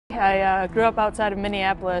I grew up outside of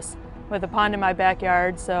Minneapolis with a pond in my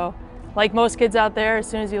backyard, so like most kids out there, as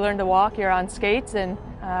soon as you learn to walk, you're on skates. And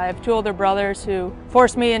I have two older brothers who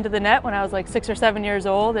forced me into the net when I was like 6 or 7 years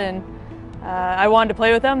old, and I wanted to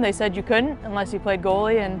play with them. They said you couldn't unless you played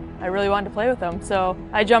goalie, and I really wanted to play with them. So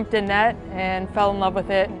I jumped in net and fell in love with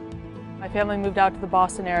it. My family moved out to the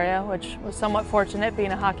Boston area, which was somewhat fortunate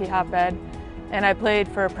being a hockey hotbed. And I played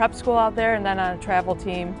for a prep school out there and then on a travel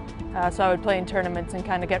team. So I would play in tournaments and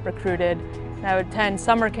kind of get recruited. And I would attend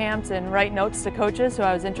summer camps and write notes to coaches who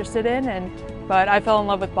I was interested in. But I fell in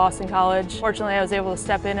love with Boston College. Fortunately, I was able to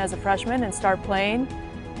step in as a freshman and start playing,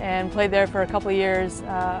 and played there for a couple of years,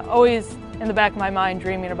 always in the back of my mind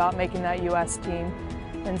dreaming about making that U.S. team.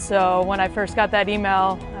 And so when I first got that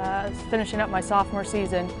email, I was finishing up my sophomore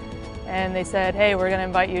season, and they said, hey, we're going to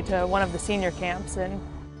invite you to one of the senior camps. And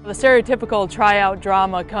the stereotypical tryout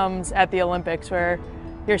drama comes at the Olympics, where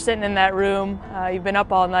you're sitting in that room, you've been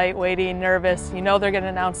up all night waiting, nervous, you know they're going to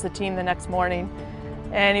announce the team the next morning,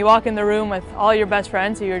 and you walk in the room with all your best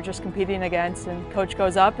friends who you're just competing against, and coach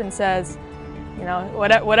goes up and says, you know,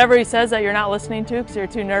 whatever he says that you're not listening to because you're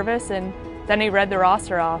too nervous, and then he read the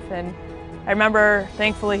roster off. And I remember,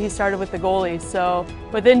 thankfully, he started with the goalies, so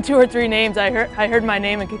within 2 or 3 names I heard my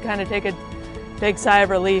name and could kind of take a big sigh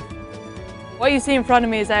of relief. What you see in front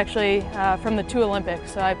of me is actually from the 2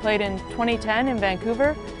 Olympics. So I played in 2010 in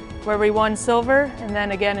Vancouver, where we won silver, and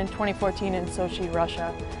then again in 2014 in Sochi,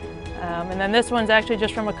 Russia. And then this one's actually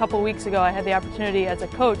just from a couple weeks ago. I had the opportunity as a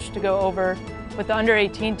coach to go over with the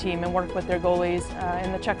under-18 team and work with their goalies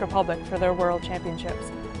in the Czech Republic for their World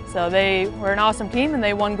Championships. So they were an awesome team and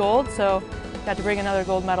they won gold, so got to bring another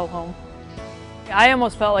gold medal home. I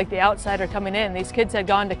almost felt like the outsider coming in. These kids had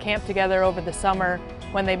gone to camp together over the summer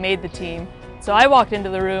when they made the team. So I walked into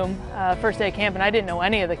the room first day of camp and I didn't know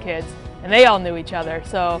any of the kids, and they all knew each other.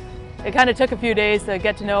 So it kind of took a few days to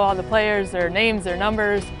get to know all the players, their names, their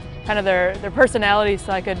numbers, kind of their personalities,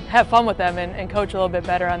 so I could have fun with them and coach a little bit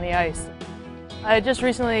better on the ice. I had just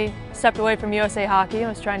recently stepped away from USA Hockey and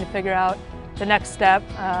was trying to figure out the next step.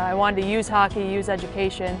 I wanted to use hockey, use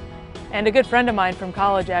education, and a good friend of mine from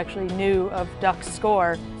college actually knew of Duck's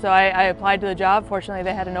Score. So I applied to the job. Fortunately,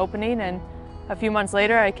 they had an opening, and a few months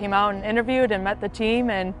later I came out and interviewed and met the team,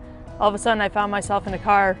 and all of a sudden I found myself in a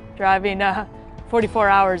car driving 44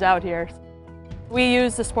 hours out here. We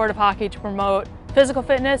use the sport of hockey to promote physical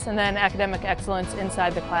fitness and then academic excellence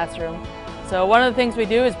inside the classroom. So one of the things we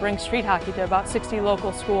do is bring street hockey to about 60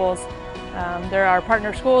 local schools. There are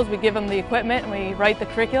partner schools. We give them the equipment and we write the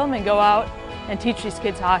curriculum and go out and teach these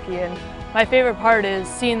kids hockey. And my favorite part is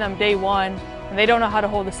seeing them day one and they don't know how to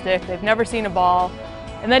hold a stick. They've never seen a ball.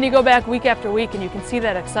 And then you go back week after week and you can see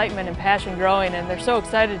that excitement and passion growing, and they're so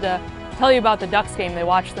excited to tell you about the Ducks game they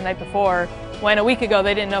watched the night before, when a week ago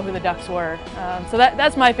they didn't know who the Ducks were. So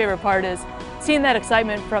that's my favorite part, is seeing that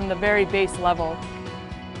excitement from the very base level.